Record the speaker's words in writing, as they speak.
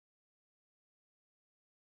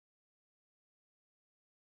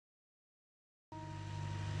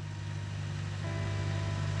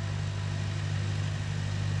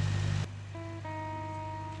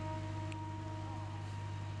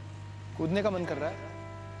कूदने का मन कर रहा है।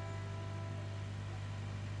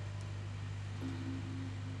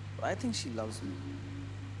 I think she loves me.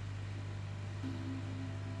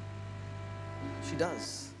 She does.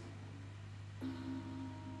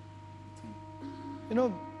 You know,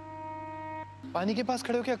 पानी के पास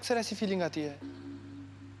खड़े होके अक्सर ऐसी फीलिंग आती है।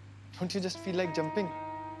 Don't you just feel like jumping?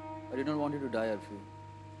 I did not want you to die, Arfi.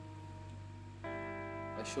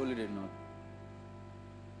 I surely did not.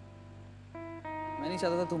 मैं नहीं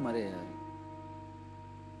चाहता था तू मरे यार.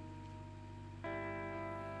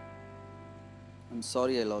 I'm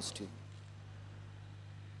sorry I lost you.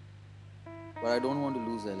 But I don't want to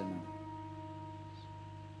lose Elena.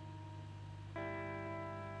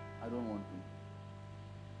 I don't want to.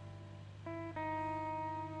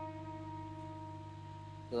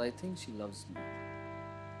 Because I think she loves me.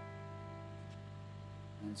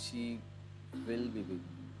 And she will be with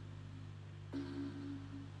me.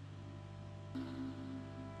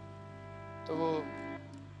 तो वो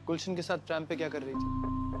गुलशन के साथ ट्रैम पे क्या कर रही थी?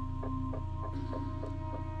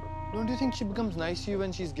 Don't you think she becomes nice to you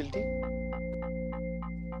when she's guilty?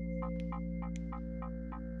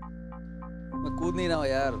 मैं कूद नहीं रहा हूँ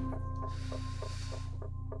यार.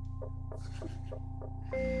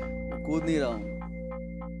 मैं कूद नहीं रहा हूँ.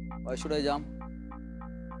 Why should I jump?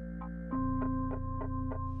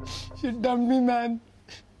 She dumped me, man.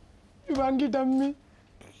 Shivangi dumped me.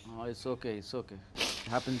 Oh, it's okay. It's okay.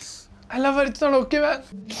 It happens. I love her. It's not okay, man.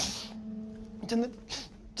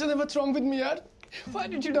 Chandan, what's wrong with me, yaar? Why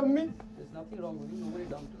did you dump me? There's nothing wrong with you. Nobody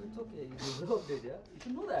dumped you. It's okay. You deserved it, yeah. You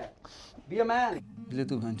should know that. Be a man. इसलिए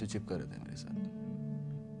तू भैंचो chip कर रहे थे मेरे साथ.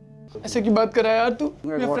 ऐसे की बात कर रहा है यार तू?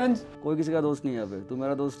 We're friends. कोई किसी का दोस्त नहीं है अबे. तू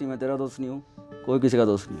मेरा दोस्त नहीं, मैं तेरा दोस्त नहीं हूँ. कोई किसी का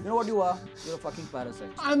दोस्त नहीं. You know what you are? You're a fucking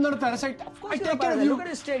parasite. I'm not a parasite. Of course you're a parasite. Look at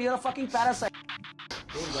his state. You're a fucking parasite.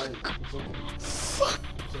 Don't worry. Fuck.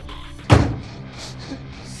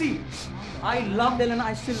 See, I loved Elena.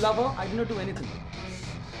 I still love her. I did not do anything.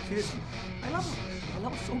 Seriously, I love her. I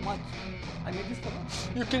love her so much. I made this for her.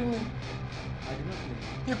 You killed me. I did not kill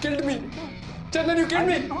her. You killed me. Chandan, you killed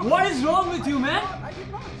me. What is wrong with you, man? I did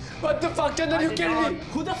not. What the fuck, Chandan? You killed me.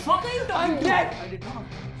 Who the fuck are you talking I'm to? dead. I did not.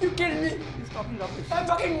 You killed me. He's talking rubbish. I'm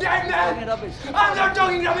fucking dead, He's man. talking rubbish. I'm not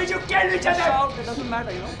talking rubbish. You killed me, Chandan. Shout. It doesn't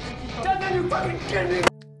matter, you know. Chandan, you fucking killed me.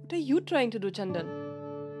 What are you trying to do, Chandan?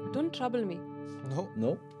 Don't trouble me. No.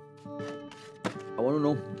 No. I want to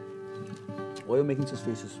know why you're making such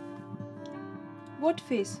faces. What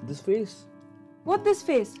face? This face. What this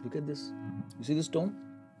face? Look at this. You see this tone?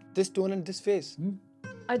 This tone and this face.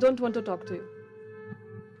 I don't want to talk to you.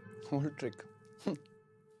 Whole trick.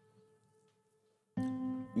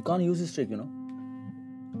 You can't use this trick, you know.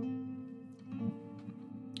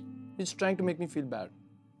 He's trying to make me feel bad.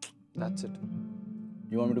 That's it.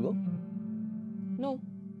 You want me to go? No.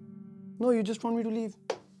 No, you just want me to leave.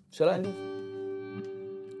 Shall I?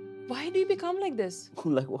 Why do you become like this?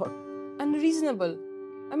 Like what? Unreasonable.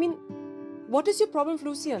 I mean, what is your problem,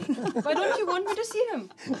 Lucian? Why don't you want me to see him?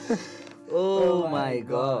 Oh my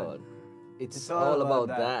God. It's all about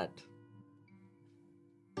that.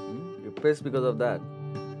 You're pissed because of that.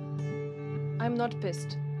 I'm not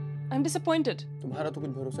pissed. I'm disappointed. तुम्हारा तो कुछ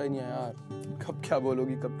भरोसा ही नहीं है यार. कब क्या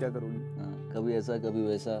बोलोगी, कब क्या करोगी? कभी ऐसा, कभी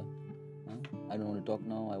वैसा. I don't want to talk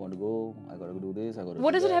now. I want to go. I gotta do this. I gotta.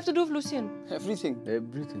 What does it have to do with Lucian? Everything.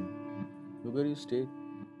 Everything. Look at your state.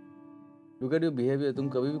 Look at your behavior. तुम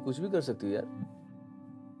कभी भी कुछ भी कर सकती हो यार.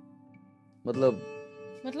 मतलब?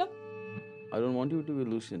 I don't want you to be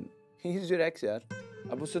Lucian. He's your ex यार.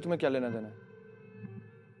 अब उससे तुम्हें क्या लेना देना है?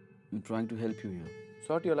 I'm trying to help you here.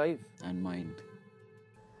 Sort your life. And mind.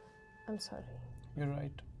 I'm sorry. You're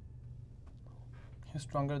right. You're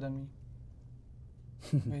stronger than me.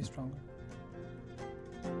 Way stronger.